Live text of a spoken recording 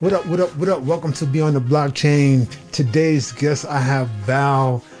What up, what up, what up? Welcome to Beyond the Blockchain. Today's guest, I have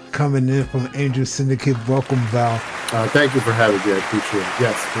Val coming in from Angel Syndicate. Welcome, Val. Thank you for having me. I appreciate it.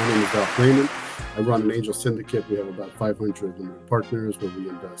 Yes, my name is Val Kleyman. I run an Angel Syndicate. We have about 500 limited partners where we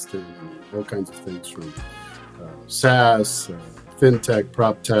invest in all kinds of things from SaaS, fintech,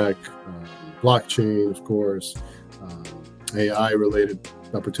 prop tech, blockchain, of course, AI-related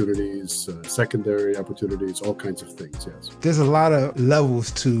opportunities, secondary opportunities, all kinds of things, yes. There's a lot of levels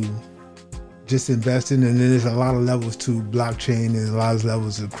to just investing, and then there's a lot of levels to blockchain and a lot of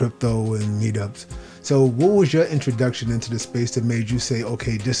levels of crypto and meetups. So what was your introduction into the space that made you say,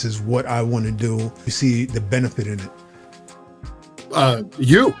 okay, this is what I want to do? You see the benefit in it?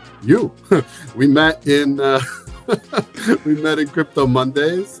 You. We met in Crypto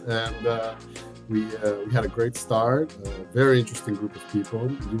Mondays, and we had a great start. A very interesting group of people.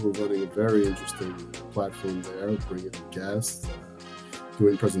 You were running a very interesting platform there, bringing in guests,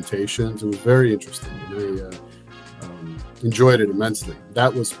 doing presentations. It was very interesting, and I enjoyed it immensely.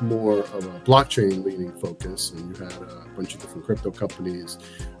 That was more of a blockchain-leaning focus, and you had a bunch of different crypto companies.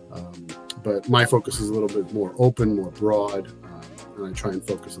 But my focus is a little bit more open, more broad, and I try and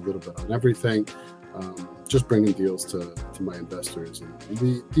focus a little bit on everything. Just bringing deals to my investors. And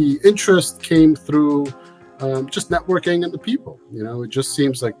the interest came through just networking and the people. You know, it just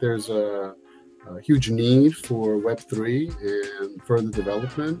seems like there's a huge need for Web3 and further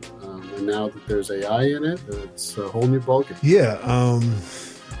development. And now that there's AI in it, it's a whole new ballgame. Yeah,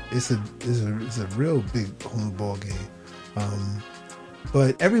 it's a real big whole new ballgame.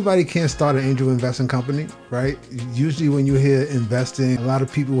 But everybody can't start an angel investing company, right? Usually when you hear investing, a lot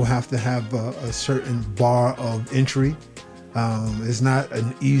of people have to have a certain bar of entry. It's not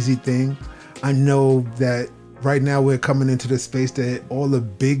an easy thing. I know that right now we're coming into the space that all the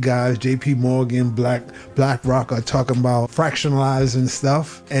big guys, JP Morgan, BlackRock, are talking about fractionalizing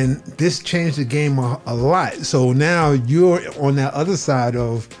stuff. And this changed the game a lot. So now you're on that other side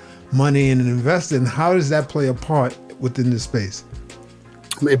of money and investing. How does that play a part within the space?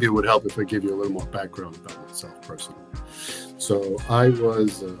 Maybe it would help if I give you a little more background about myself personally. So I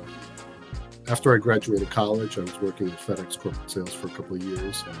was, after I graduated college, I was working at FedEx corporate sales for a couple of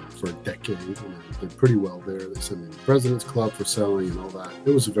years, for a decade, and I did pretty well there. They sent me to the President's Club for selling and all that.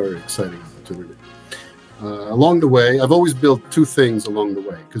 It was a very exciting opportunity. Along the way, I've always built two things along the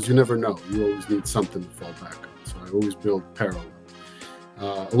way, because you never know. You always need something to fall back on. So I always build parallel.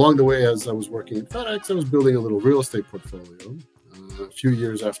 Along the way, as I was working at FedEx, I was building a little real estate portfolio. A few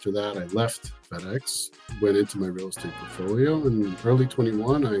years after that, I left FedEx, went into my real estate portfolio, and in early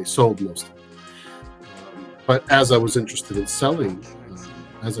 21, I sold most of it. But as I was interested in selling,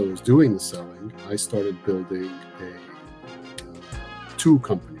 as I was doing the selling, I started building two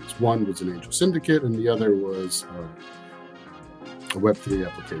companies. One was an Angel Syndicate, and the other was a Web3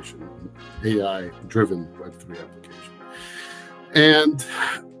 application, an AI-driven Web3 application. And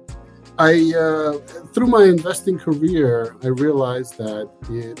through my investing career, I realized that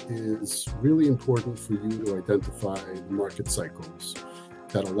it is really important for you to identify the market cycles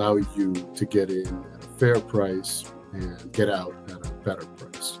that allow you to get in at a fair price and get out at a better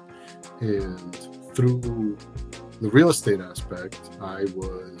price. And through the real estate aspect, I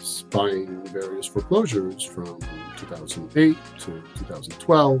was buying various foreclosures from 2008 to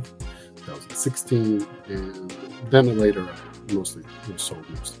 2012, 2016, and then later I mostly sold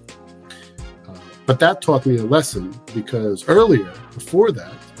most of it. But that taught me a lesson, because earlier, before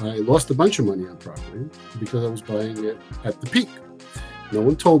that, I lost a bunch of money on property because I was buying it at the peak. No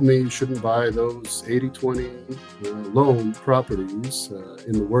one told me you shouldn't buy those 80-20 loan properties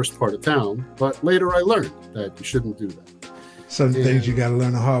in the worst part of town. But later I learned that you shouldn't do that. Some things you got to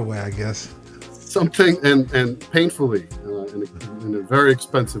learn the hard way, I guess. Something, and painfully, in a very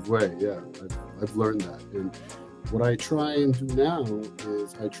expensive way. Yeah, I've learned that. And what I try and do now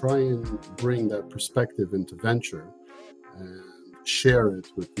is I try and bring that perspective into venture and share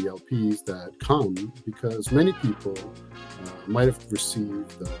it with the LPs that come, because many people might have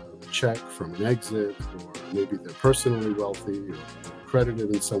received a check from an exit, or maybe they're personally wealthy or accredited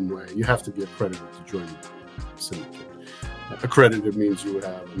in some way. You have to be accredited to join the syndicate. Accredited means you would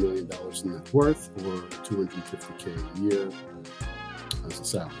have $1 million in net worth or $250K a year as a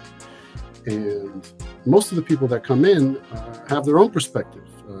salary. And most of the people that come in have their own perspective.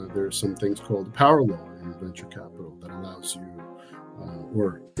 There's some things called the power law in venture capital that allows you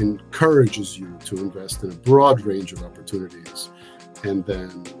or encourages you to invest in a broad range of opportunities and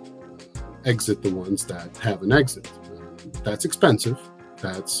then exit the ones that have an exit. That's expensive.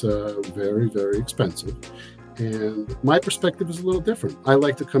 That's very, very expensive. And my perspective is a little different. I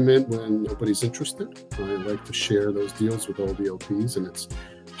like to come in when nobody's interested. I like to share those deals with all the LPs, and it's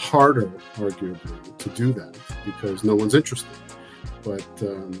harder, arguably, to do that because no one's interested. But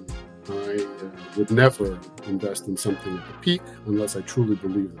I would never invest in something at the peak unless I truly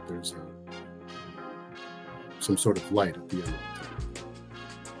believe that there's some sort of light at the end of the tunnel.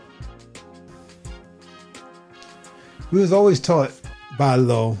 We was always taught buy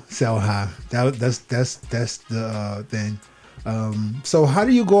low, sell high. That's the thing. So how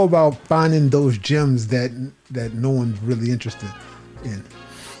do you go about finding those gems that no one's really interested in?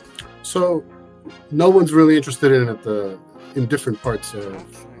 So no one's really interested in different parts of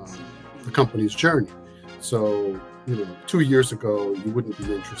the company's journey. So 2 years ago, you wouldn't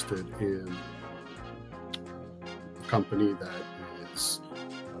be interested in a company that is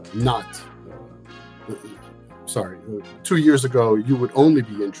not. 2 years ago, you would only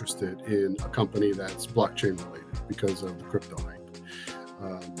be interested in a company that's blockchain related because of the crypto hype.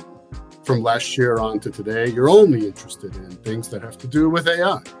 From last year on to today, you're only interested in things that have to do with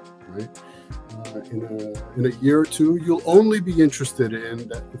AI, right? In a year or two, you'll only be interested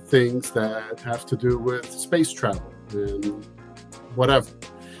in things that have to do with space travel and whatever.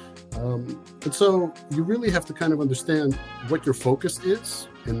 And so you really have to kind of understand what your focus is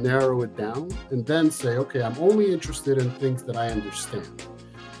and narrow it down and then say, okay, I'm only interested in things that I understand.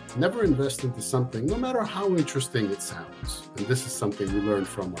 Never invest into something, no matter how interesting it sounds. And this is something we learned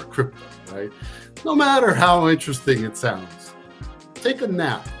from our crypto, right? No matter how interesting it sounds, take a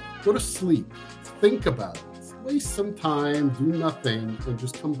nap, go to sleep, think about it, waste some time, do nothing, and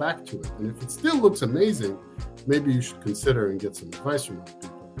just come back to it. And if it still looks amazing, maybe you should consider and get some advice from other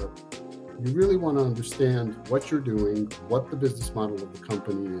people. But you really want to understand what you're doing, what the business model of the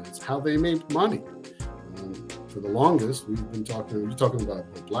company is, how they make money. For the longest, we're talking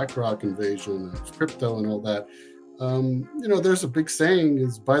about the BlackRock invasion of crypto and all that. There's a big saying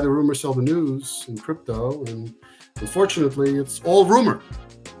is buy the rumor, sell the news in crypto. And unfortunately, it's all rumor.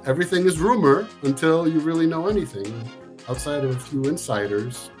 Everything is rumor until you really know anything. Outside of a few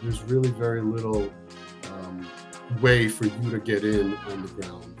insiders, there's really very little way for you to get in on the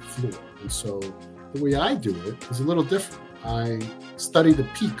ground floor. And so the way I do it is a little different. I study the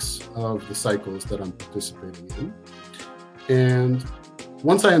peaks of the cycles that I'm participating in. And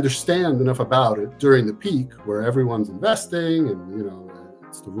once I understand enough about it during the peak where everyone's investing and,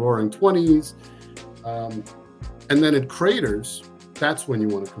 it's the roaring 20s, and then it craters, that's when you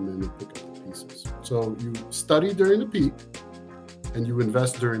want to come in and pick up the pieces. So you study during the peak and you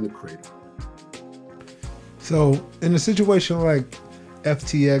invest during the crater. So in a situation like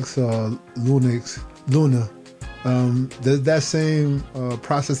FTX or Luna, does that same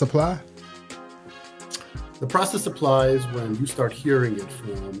process apply? The process applies when you start hearing it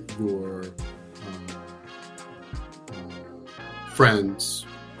from your friends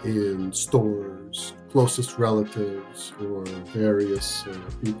in stores, closest relatives, or various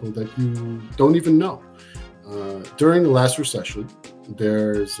people that you don't even know. During the last recession,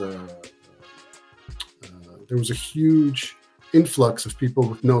 there was a huge influx of people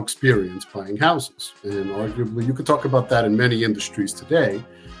with no experience buying houses. And arguably, you could talk about that in many industries today.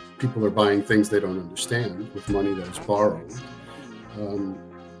 People are buying things they don't understand with money that is borrowed.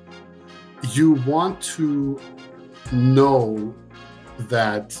 You want to know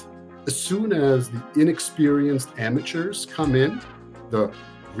that as soon as the inexperienced amateurs come in, the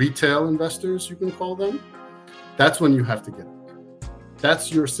retail investors, you can call them, that's when you have to get it.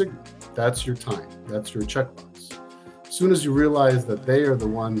 That's your signal. That's your time. That's your checkbox. As soon as you realize that they are the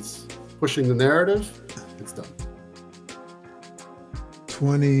ones pushing the narrative, it's done.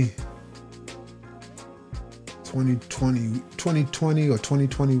 2020 or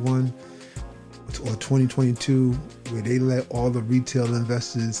 2021 or 2022, where they let all the retail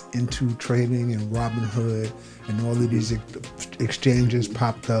investors into trading and Robinhood and all of these exchanges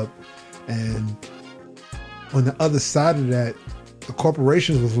popped up. And on the other side of that, the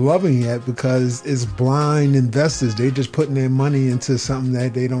corporations was loving it because it's blind investors. They just putting their money into something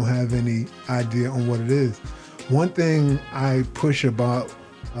that they don't have any idea on what it is. One thing I push about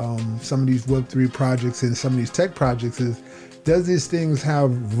some of these Web3 projects and some of these tech projects is, does these things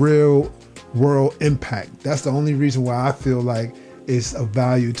have real world impact? That's the only reason why I feel like it's of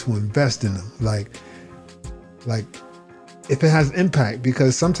value to invest in them. Like if it has impact,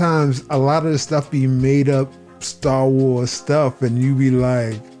 because sometimes a lot of the stuff be made up Star Wars stuff and you be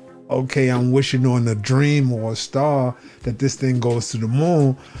like, okay, I'm wishing on a dream or a star that this thing goes to the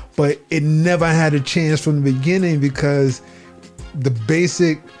moon, but it never had a chance from the beginning because the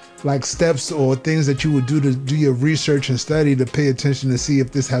basic steps or things that you would do to do your research and study to pay attention to see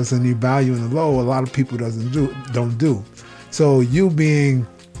if this has any value in the low, a lot of people don't do. So you being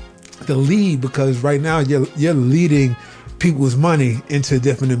the lead, because right now you're leading people's money into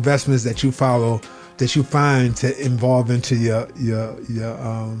different investments that you follow, that you find to involve into your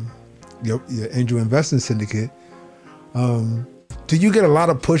angel investing syndicate. Do you get a lot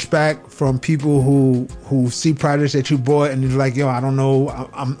of pushback from people who see projects that you bought and they're like, yo, I don't know,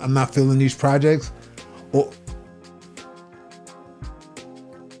 I'm not feeling these projects? Or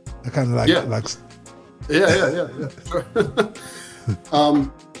I kind of like Sure.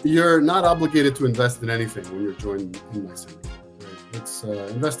 You're not obligated to invest in anything when you're joined in my syndicate. Right? It's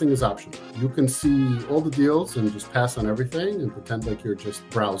investing is optional. You can see all the deals and just pass on everything and pretend like you're just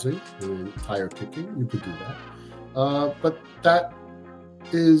browsing and tire kicking. You could do that, but that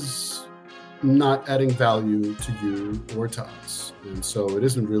is not adding value to you or to us, and so it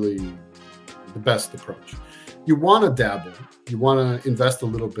isn't really the best approach. You want to dabble. You want to invest a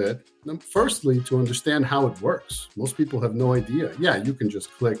little bit. Firstly, to understand how it works. Most people have no idea. Yeah, you can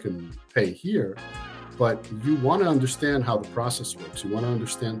just click and pay here, but you want to understand how the process works. You want to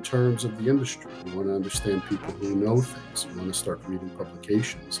understand terms of the industry. You want to understand people who know things. You want to start reading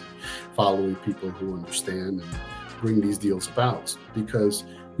publications, following people who understand and bring these deals about, because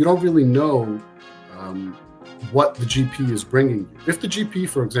you don't really know what the GP is bringing you. If the GP,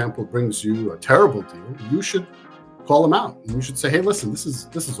 for example, brings you a terrible deal, you should call them out and you should say, hey, listen, this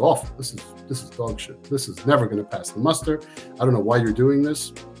is awful. This is dog shit. This is never going to pass the muster. I don't know why you're doing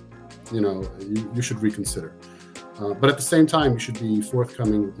this. You should reconsider. But at the same time, you should be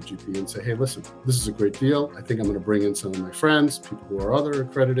forthcoming with the GP and say, hey, listen, this is a great deal. I think I'm going to bring in some of my friends, people who are other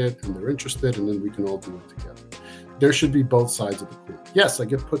accredited and they're interested, and then we can all do it together. There should be both sides of the coin. Yes, I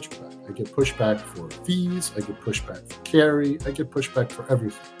get pushback. I get pushback for fees. I get pushback for carry. I get pushback for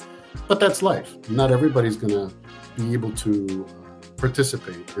everything. But that's life. Not everybody's going to be able to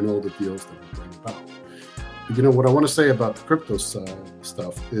participate in all the deals that we bring about. What I want to say about the crypto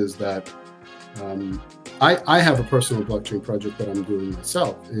stuff is that I have a personal blockchain project that I'm doing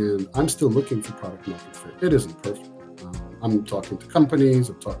myself, and I'm still looking for product market fit. It isn't perfect. I'm talking to companies,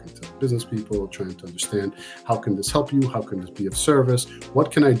 I'm talking to business people, trying to understand how can this help you? How can this be of service?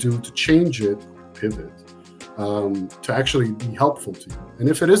 What can I do to change it, pivot, to actually be helpful to you? And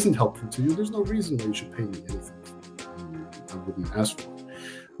if it isn't helpful to you, there's no reason why you should pay me anything. I wouldn't ask for it.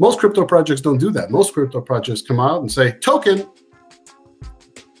 Most crypto projects don't do that. Most crypto projects come out and say, token,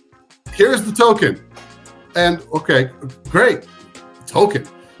 here's the token. And okay, great, token,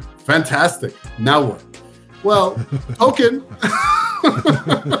 fantastic, now what? Well, token,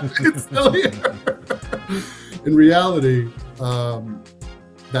 it's still here. In reality,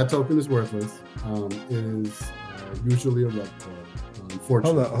 that token is worthless. It is usually a rug pull,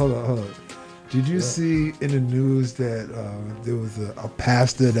 unfortunately. Hold on. Did you see in the news that there was a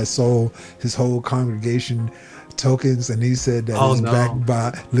pastor that sold his whole congregation tokens, and he said that backed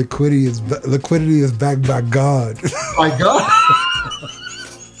by liquidity is backed by God. By God?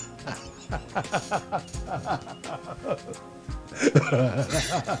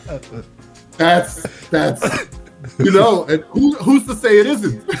 That's and who's to say it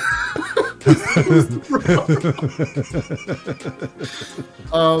isn't?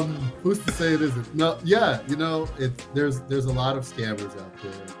 Who's to say it isn't? No, there's a lot of scammers out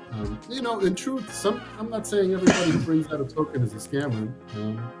there. In truth, I'm not saying everybody who brings out a token is a scammer.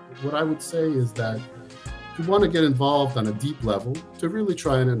 What I would say is that you want to get involved on a deep level to really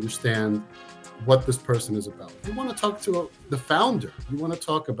try and understand what this person is about. You want to talk to the founder. You want to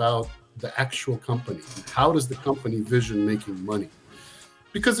talk about the actual company. How does the company vision making money?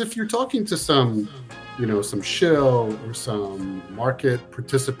 Because if you're talking to some shill or some market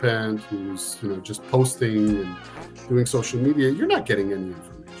participant who's, just posting and doing social media, you're not getting any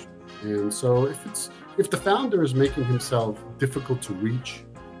information. And so if the founder is making himself difficult to reach,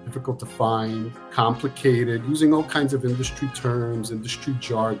 difficult to find, complicated, using all kinds of industry terms, industry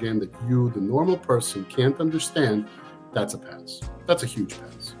jargon that you, the normal person, can't understand, that's a pass. That's a huge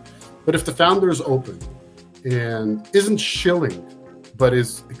pass. But if the founder is open and isn't shilling, but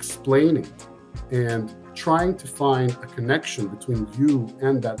is explaining and trying to find a connection between you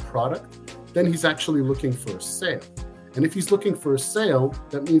and that product, then he's actually looking for a sale. And if he's looking for a sale,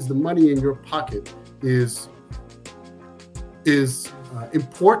 that means the money in your pocket is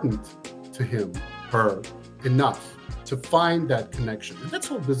important to him, her, enough to find that connection. And that's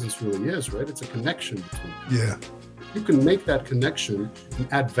what business really is, right? It's a connection between people. Yeah. You can make that connection and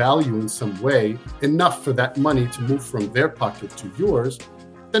add value in some way, enough for that money to move from their pocket to yours,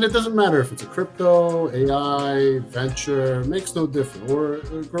 then it doesn't matter if it's a crypto, AI, venture, it makes no difference, or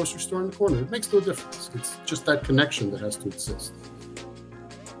a grocery store in the corner, it makes no difference. It's just that connection that has to exist.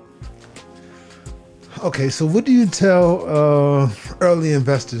 Okay, so what do you tell early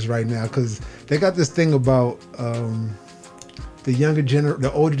investors right now? Because they got this thing about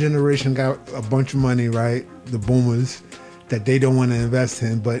the older generation got a bunch of money, right? The boomers that they don't want to invest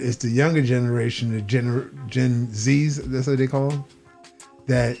in, but it's the younger generation, the Gen Zs, that's what they call them,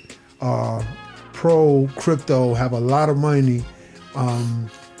 that are pro crypto, have a lot of money,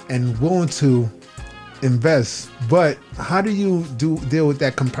 and willing to invest. But how do you deal with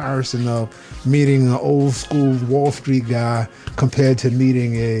that comparison of meeting an old school Wall Street guy compared to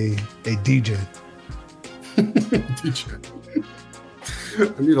meeting a DJ? DJ.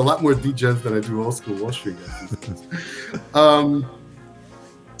 I meet a lot more DJs than I do old school Wall Street guys.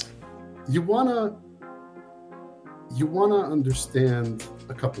 You wanna understand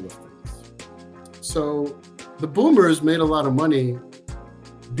a couple of things. So the boomers made a lot of money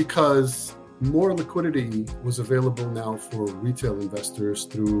because more liquidity was available now for retail investors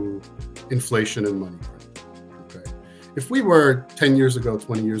through inflation and money print. Okay. If we were 10 years ago,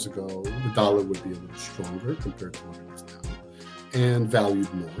 20 years ago, the dollar would be a little stronger compared to what it is now and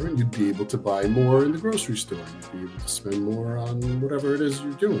valued more, and you'd be able to buy more in the grocery store. You'd be able to spend more on whatever it is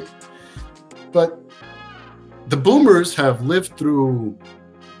you're doing. But the boomers have lived through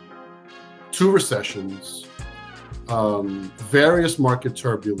 2 recessions, various market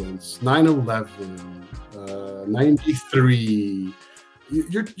turbulence, 9/11, 93.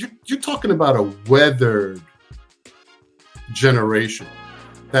 You're talking about a weathered generation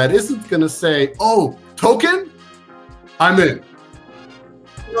that isn't going to say, "Oh, token, I'm in."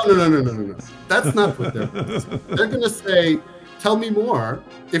 No. That's not what they're going to say. They're going to say, "Tell me more,"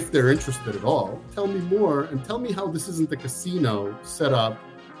 if they're interested at all. Tell me more, and tell me how this isn't the casino set up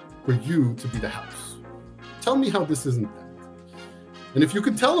for you to be the house. Tell me how this isn't that. And if you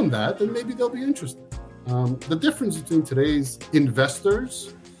could tell them that, then maybe they'll be interested. The difference between today's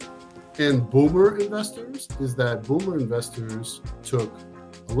investors and boomer investors is that boomer investors took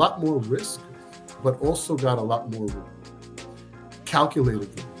a lot more risk, but also got a lot more calculated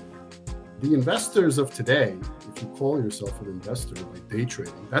risk. The investors of today, if you call yourself an investor by day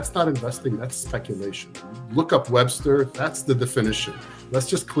trading, that's not investing, that's speculation. Look up Webster, that's the definition. Let's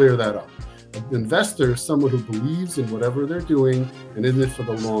just clear that up. An investor is someone who believes in whatever they're doing and in it for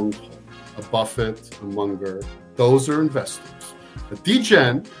the long haul. A Buffett, a Munger, those are investors. A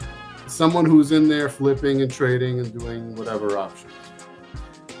degen is someone who's in there flipping and trading and doing whatever options.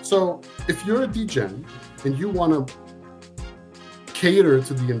 So if you're a degen and you want to cater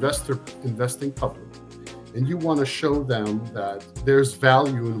to the investing public, and you want to show them that there's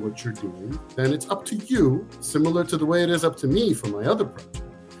value in what you're doing, then it's up to you, similar to the way it is up to me for my other project,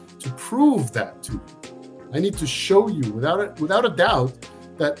 to prove that to you. I need to show you without a doubt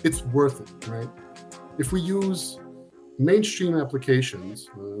that it's worth it, right? If we use mainstream applications,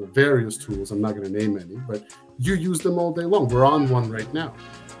 various tools, I'm not going to name any, but you use them all day long. We're on one right now.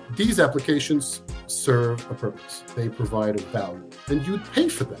 These applications serve a purpose. They provide a value, and you'd pay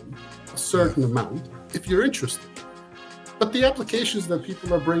for them a certain amount if you're interested. But the applications that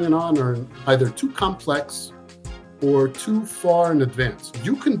people are bringing on are either too complex or too far in advance.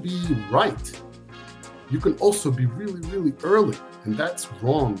 You can be right. You can also be really, really early, and that's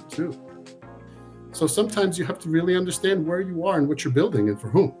wrong too. So sometimes you have to really understand where you are and what you're building and for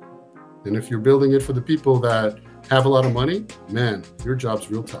whom. And if you're building it for the people that have a lot of money, man, your job's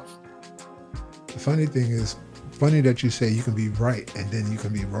real tough. The funny thing is, funny that you say you can be right and then you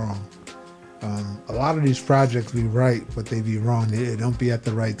can be wrong. A lot of these projects be right, but they be wrong. They don't be at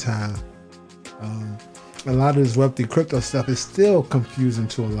the right time. A lot of this Web3 crypto stuff is still confusing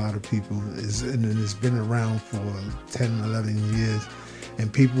to a lot of people. And it's been around for 10, 11 years.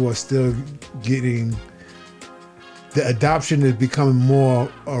 And people are still getting, the adoption is becoming more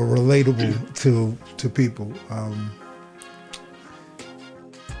relatable to people.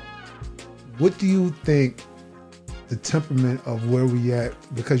 What do you think the temperament of where we at?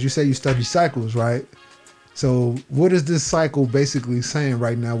 Because you say you study cycles, right? So what is this cycle basically saying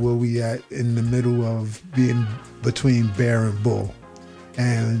right now, where we at in the middle of being between bear and bull,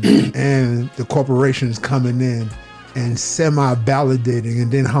 and the corporations coming in and semi-validating,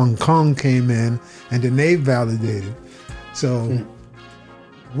 and then Hong Kong came in and then they validated. So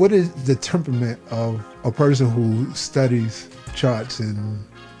what is the temperament of a person who studies charts and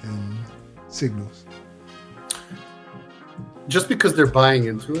signals? Just because they're buying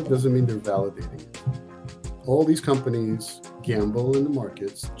into it doesn't mean they're validating it. All these companies gamble in the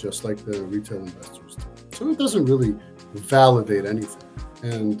markets just like the retail investors do. So it doesn't really validate anything.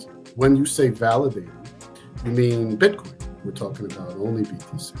 And when you say validating, you mean Bitcoin. We're talking about only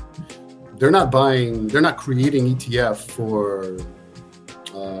BTC. They're not creating ETF for,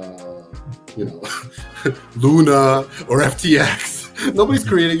 Luna or FTX. Nobody's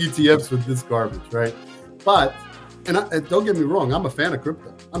creating ETFs with this garbage, right? But And don't get me wrong, I'm a fan of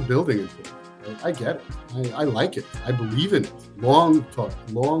crypto. I'm building in crypto. Right? I get it. I like it. I believe in it. Long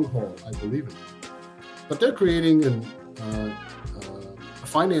haul, I believe in it. But they're creating a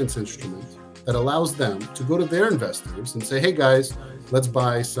finance instrument that allows them to go to their investors and say, hey guys, let's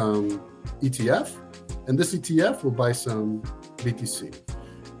buy some ETF, and this ETF will buy some BTC.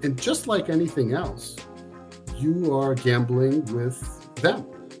 And just like anything else, you are gambling with them.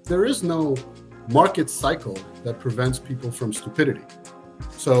 There is no market cycle that prevents people from stupidity.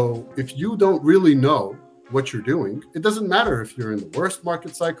 So if you don't really know what you're doing, it doesn't matter if you're in the worst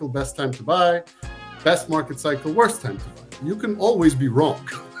market cycle, best time to buy, best market cycle, worst time to buy. You can always be wrong.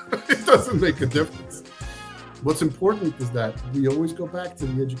 It doesn't make a difference. What's important is that we always go back to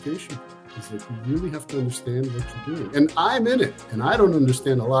the education part. Is that you really have to understand what you're doing. And I'm in it, and I don't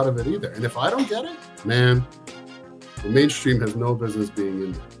understand a lot of it either. And if I don't get it, man, the mainstream has no business being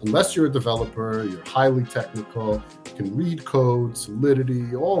in there. Unless you're a developer, you're highly technical, you can read code,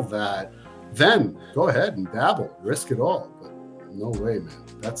 solidity, all that, then go ahead and dabble, risk it all. But no way, man.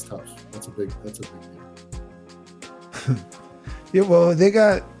 That's tough. That's a big deal. Yeah, well, they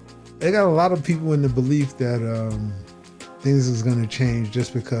got a lot of people in the belief that things is going to change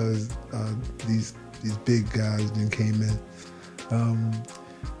just because these big guys then came in.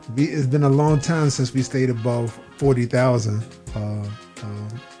 It's been a long time since we stayed above 40,000 and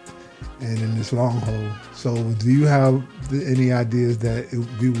in this long haul. So do you have any ideas that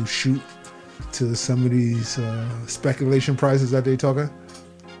we will shoot to some of these speculation prices that they talking?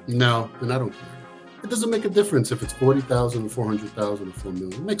 No, and I don't care. It doesn't make a difference if it's 40,000 or 400,000 or 4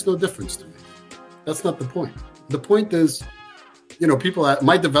 million. It makes no difference to me. That's not the point. The point is, people,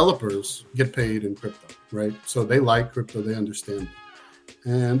 my developers get paid in crypto, right? So they like crypto, they understand it.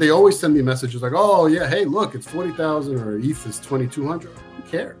 And they always send me messages like, oh yeah, hey, look, it's 40,000 or ETH is 2,200. Who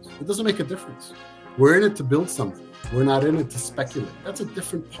cares? It doesn't make a difference. We're in it to build something. We're not in it to speculate. That's a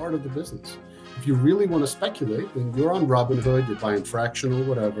different part of the business. If you really want to speculate, then you're on Robinhood, you're buying fractional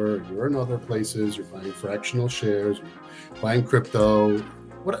whatever, you're in other places, you're buying fractional shares, you're buying crypto.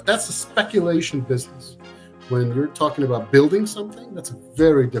 That's a speculation business. When you're talking about building something, that's a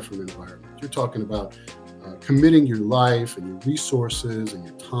very different environment. You're talking about committing your life and your resources and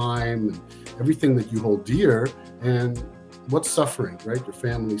your time and everything that you hold dear. And what's suffering, right? Your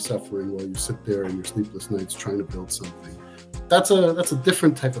family suffering while you sit there in your sleepless nights trying to build something. That's a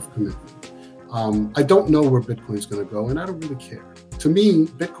different type of commitment. I don't know where Bitcoin's going to go, and I don't really care. To me,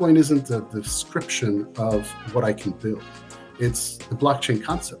 Bitcoin isn't a description of what I can build. It's the blockchain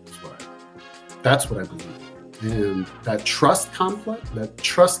concept is what I believe. That's what I believe. And that trust concept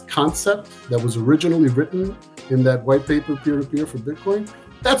that was originally written in that white paper peer-to-peer for Bitcoin,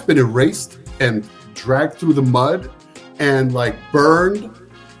 that's been erased and dragged through the mud and burned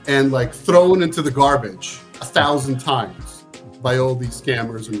and thrown into the garbage 1,000 times by all these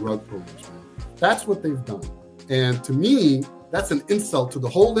scammers and rug pullers, man. That's what they've done. And to me, that's an insult to the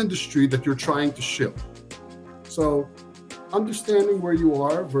whole industry that you're trying to shill. So understanding where you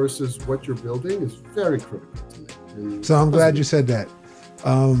are versus what you're building is very critical to me. So I'm glad you said that.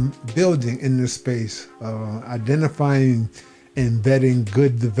 Building in this space, identifying and vetting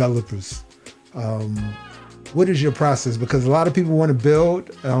good developers. What is your process? Because a lot of people want to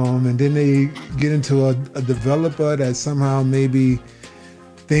build and then they get into a developer that somehow maybe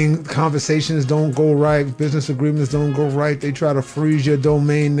conversations don't go right, business agreements don't go right. They try to freeze your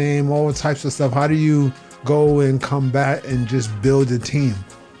domain name, all types of stuff. How do you go and combat and just build a team?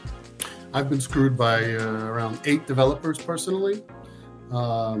 I've been screwed by around 8 developers personally,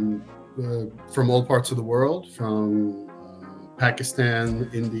 from all parts of the world, from Pakistan,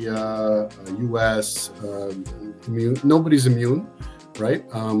 India, US. Nobody's immune, right?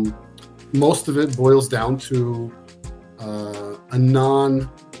 Most of it boils down to a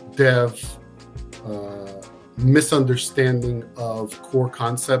non-dev misunderstanding of core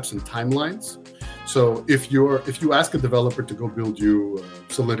concepts and timelines. So if you ask a developer to go build you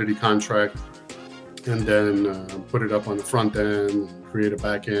a Solidity contract and then put it up on the front end, and create a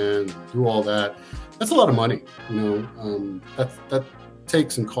back end, and do all that, that's a lot of money. That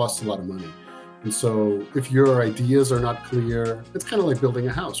takes and costs a lot of money. And so if your ideas are not clear, it's kind of like building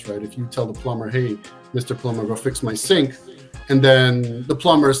a house, right? If you tell the plumber, hey, Mr. Plumber, go fix my sink, and then the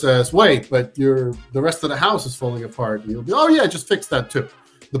plumber says, wait, but the rest of the house is falling apart, and you'll be, oh yeah, just fix that too.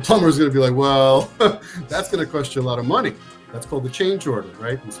 The plumber is going to be like, well, that's going to cost you a lot of money. That's called the change order,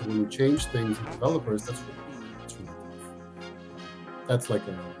 right? And so when you change things with developers, that's really tough. That's like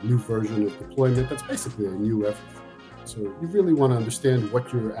a new version of deployment. That's basically a new everything. So you really want to understand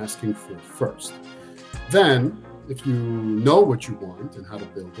what you're asking for first. Then, if you know what you want and how to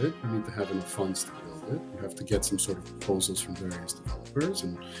build it, you need to have enough funds to build build it. You have to get some sort of proposals from various developers,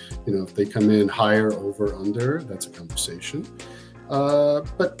 and if they come in higher, over, under, that's a conversation.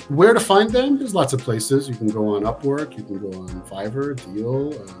 But where to find them? There's lots of places. You can go on Upwork, you can go on Fiverr,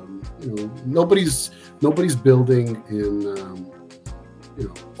 Deal. Nobody's building in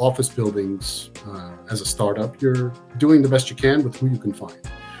office buildings as a startup. You're doing the best you can with who you can find.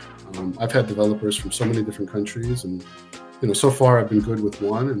 I've had developers from so many different countries, and so far I've been good with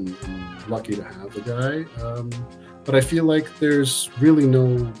one, and lucky to have the guy. But I feel like there's really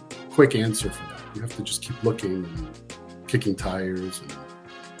no quick answer for that. You have to just keep looking and kicking tires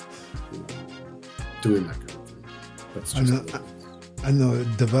and doing that kind of thing. That's just I know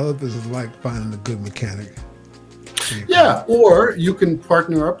developers is like finding a good mechanic. Yeah, or you can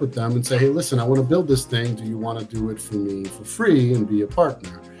partner up with them and say, hey, listen, I want to build this thing. Do you want to do it for me for free and be a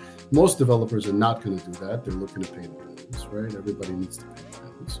partner? Most developers are not going to do that. They're looking to pay the bills, right? Everybody needs to pay the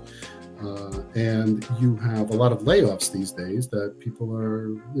bills. And you have a lot of layoffs these days that people are,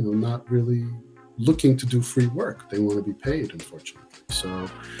 not really looking to do free work. They want to be paid, unfortunately. So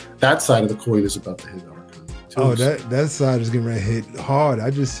that side of the coin is about to hit our economy too. Oh, that side is getting ready to hit hard. I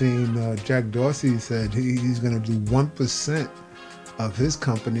just seen Jack Dorsey said he's going to do 1% of his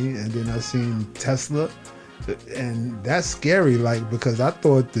company, and then I seen Tesla, and that's scary. Because I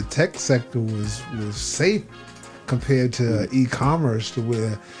thought the tech sector was safe compared to e-commerce, to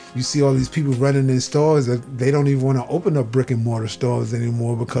where you see all these people running in stores that they don't even want to open up brick and mortar stores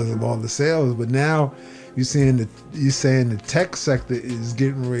anymore because of all the sales. But now you're saying the tech sector is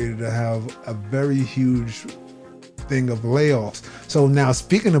getting ready to have a very huge thing of layoffs. So now,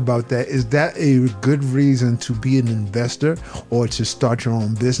 speaking about that, is that a good reason to be an investor or to start your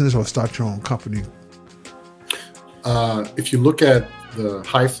own business or start your own company? If you look at the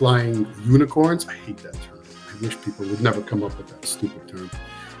high-flying unicorns, I hate that term. I wish people would never come up with that stupid term.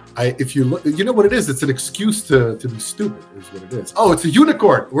 If you look, you know what it is? It's an excuse to be stupid, is what it is. Oh, it's a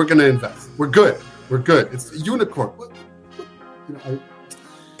unicorn. We're going to invest. We're good. It's a unicorn.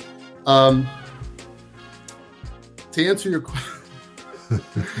 To answer your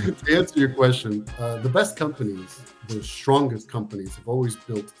question, the best companies, the strongest companies, have always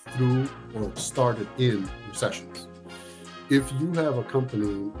built through or started in recessions. If you have a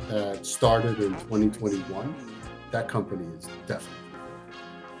company that started in 2021, that company is definitely,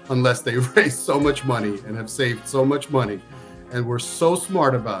 unless they raised so much money and have saved so much money and were so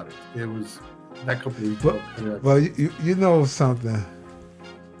smart about it, that company. Well, you know something.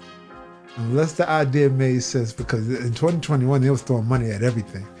 Unless the idea made sense, because in 2021 they was throwing money at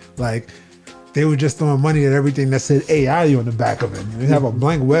everything. They were just throwing money at everything that said AI on the back of it. You have a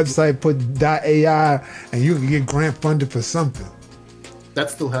blank website, put .ai, and you can get grant funded for something.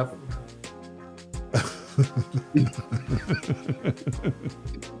 That's still happening. That's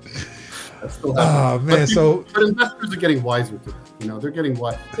still happening. Oh man! But investors are getting wiser to that. They're getting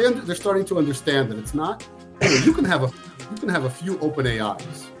wise. They're starting to understand that it's not. You can have a few open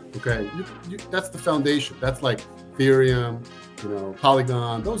AIs. Okay, that's the foundation. That's like Ethereum,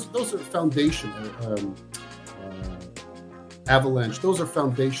 Polygon. Those are foundational. Avalanche. Those are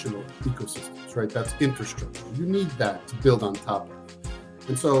foundational ecosystems, right? That's infrastructure. You need that to build on top of.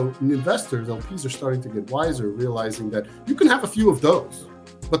 And so investors, LPs, are starting to get wiser, realizing that you can have a few of those,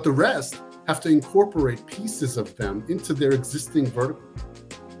 but the rest have to incorporate pieces of them into their existing vertical.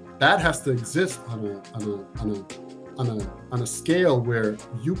 That has to exist on a scale where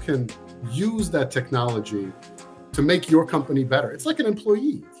you can use that technology to make your company better. It's like an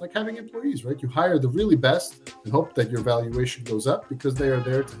employee. It's like having employees, right? You hire the really best and hope that your valuation goes up because they are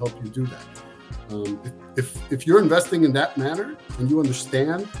there to help you do that. If you're investing in that manner and you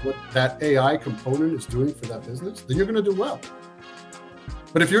understand what that AI component is doing for that business, then you're going to do well.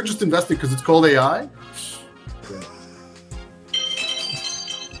 But if you're just investing because it's called AI,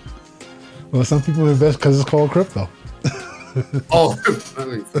 well, some people invest because it's called crypto.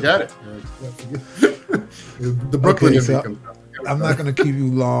 Forget it. The Brooklyn I'm not going to keep you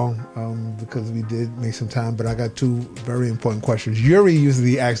long because we did make some time, but I got two very important questions. Yuri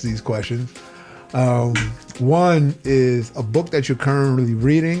usually asks these questions. One is a book that you're currently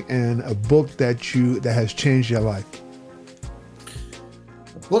reading and a book that has changed your life.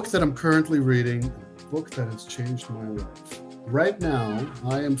 A book that I'm currently reading, a book that has changed my life. Right now,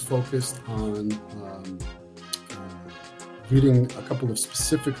 I am focused on reading a couple of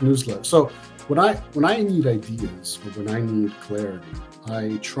specific newsletters. So when I need ideas or when I need clarity,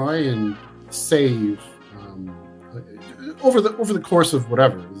 I try and save over the course of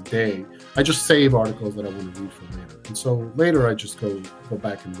whatever the day. I just save articles that I want to read for later, and so later I just go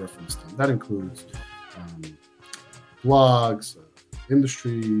back and reference them. That includes blogs,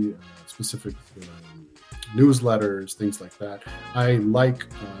 industry specific newsletters, things like that. I like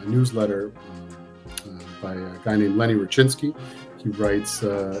a newsletter by a guy named Lenny Rachinsky. He writes,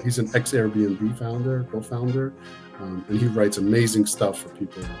 he's an ex-Airbnb co-founder, and he writes amazing stuff for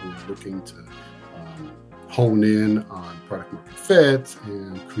people who are looking to hone in on product market fit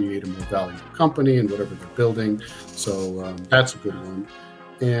and create a more valuable company and whatever they're building. So that's a good one.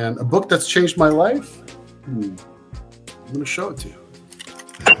 And a book that's changed my life, I'm going to show it to you.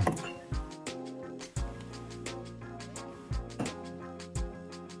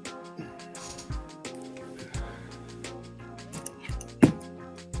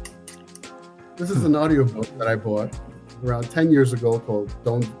 This is an audiobook that I bought around 10 years ago called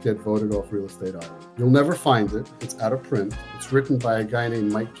Don't Get Voted Off Real Estate Audio. You'll never find it. It's out of print. It's written by a guy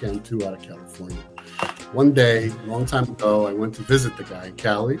named Mike Cantu out of California. One day, a long time ago, I went to visit the guy in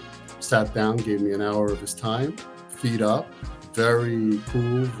Cali, sat down, gave me an hour of his time, feet up, very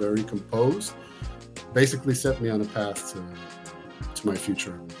cool, very composed, basically set me on a path to my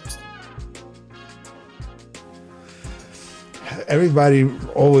future investing. Everybody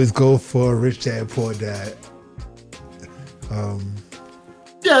always goes for Rich Dad, Poor Dad.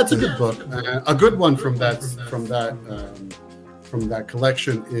 Yeah, it's a good book. A good one from that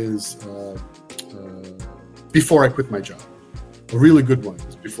collection is Before I Quit My Job. A really good one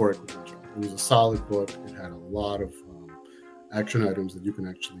is Before I Quit My Job. It was a solid book. It had a lot of action items that you can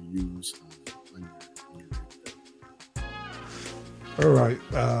actually use on your day. All right,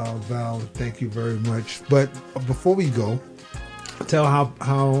 Val, thank you very much. But before we go, tell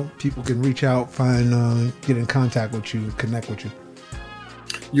how people can reach out, get in contact with you, connect with you.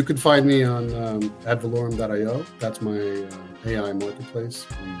 You can find me on advalorum.io. That's my AI marketplace.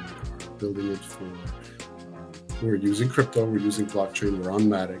 We are building it for, we're using crypto, we're using blockchain, we're on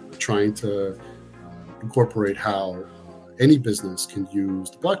Matic. We're trying to incorporate how any business can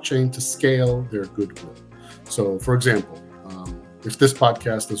use the blockchain to scale their goodwill. So, for example, if this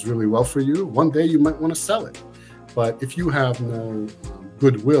podcast does really well for you, one day you might want to sell it. But if you have no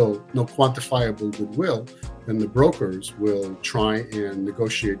goodwill, no quantifiable goodwill, then the brokers will try and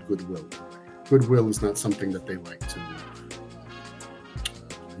negotiate goodwill. Goodwill is not something that they like to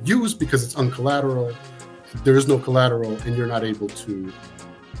use because it's uncollateral. There is no collateral, and you're not able to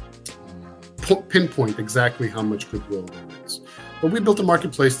pinpoint exactly how much goodwill there is. But we built a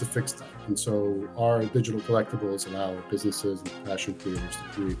marketplace to fix that. And so our digital collectibles allow businesses and passion creators to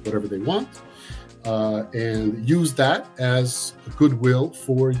create whatever they want. And use that as a goodwill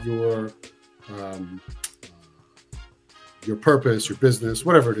for your purpose, your business,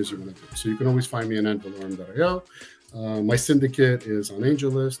 whatever it is you want to do. So you can always find me on advalorum.io. My syndicate is on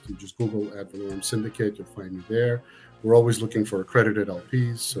AngelList. You just Google Advalorum Syndicate, you'll find me there. We're always looking for accredited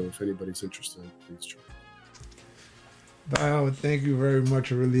LPs, so if anybody's interested, please join. Val, thank you very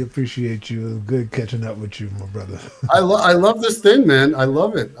much. I really appreciate you. It was good catching up with you, my brother. I love this thing, man. I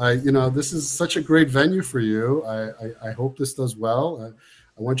love it. This is such a great venue for you. I hope this does well.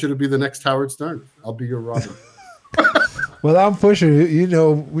 I want you to be the next Howard Stern. I'll be your Robin. Well, I'm pushing.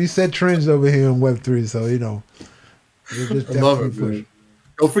 We set trends over here in Web3, so I love it, man.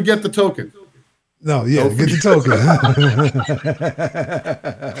 Don't forget the token. No, yeah, get the token.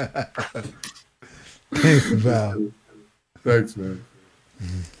 Thanks, Val. Thanks, man.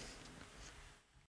 Mm-hmm.